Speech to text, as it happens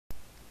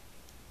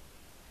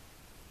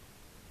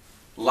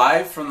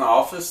Live from the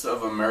Office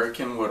of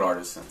American Wood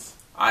Artisans,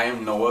 I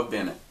am Noah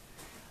Bennett.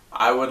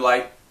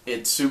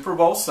 It's Super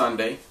Bowl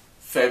Sunday,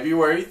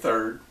 February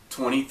 3rd,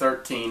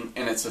 2013,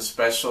 and it's a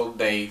special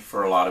day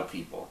for a lot of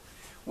people.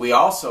 We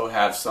also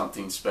have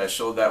something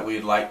special that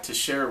we'd like to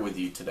share with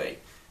you today.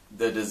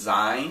 The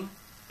design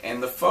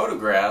and the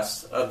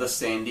photographs of the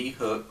Sandy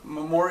Hook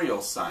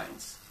Memorial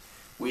signs.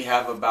 We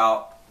have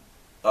about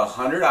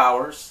 100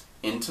 hours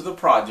into the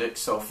project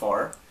so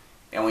far,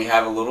 and we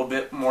have a little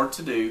bit more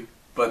to do,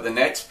 but the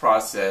next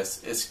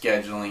process is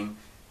scheduling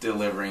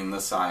delivering the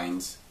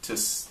signs to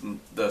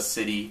the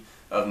city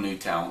of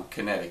Newtown,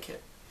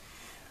 Connecticut.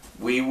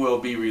 We will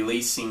be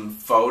releasing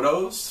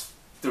photos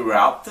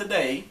throughout the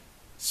day,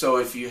 so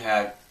if you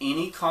have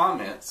any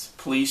comments,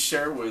 please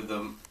share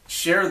them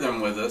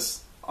with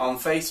us on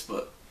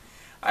Facebook.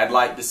 I'd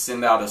like to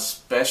send out a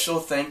special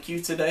thank you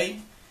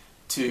today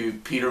to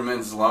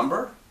Peterman's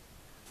Lumber,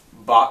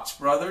 Box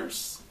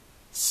Brothers,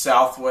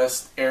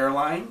 Southwest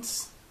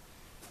Airlines,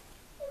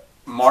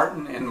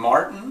 Martin &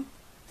 Martin,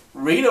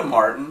 Rita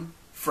Martin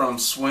from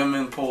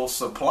Swimming Pool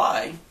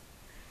Supply,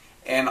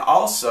 and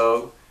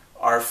also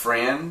our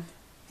friend,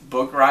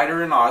 book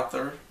writer and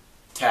author,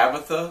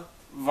 Tabitha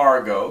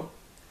Vargo,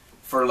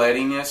 for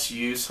letting us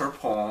use her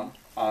poem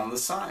on the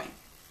sign.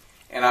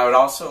 And I would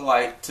also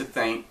like to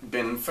thank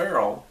Ben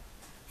Farrell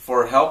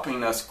for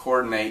helping us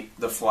coordinate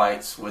the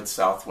flights with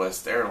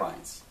Southwest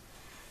Airlines.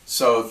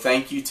 So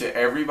thank you to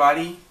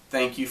everybody.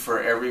 Thank you for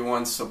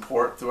everyone's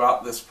support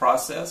throughout this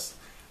process.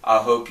 I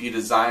hope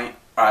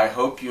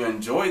you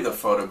enjoy the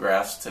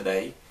photographs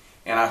today,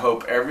 and I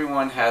hope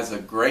everyone has a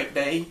great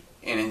day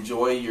and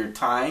enjoy your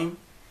time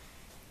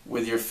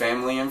with your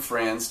family and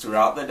friends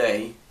throughout the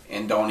day,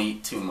 and don't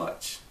eat too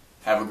much.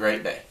 Have a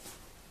great day.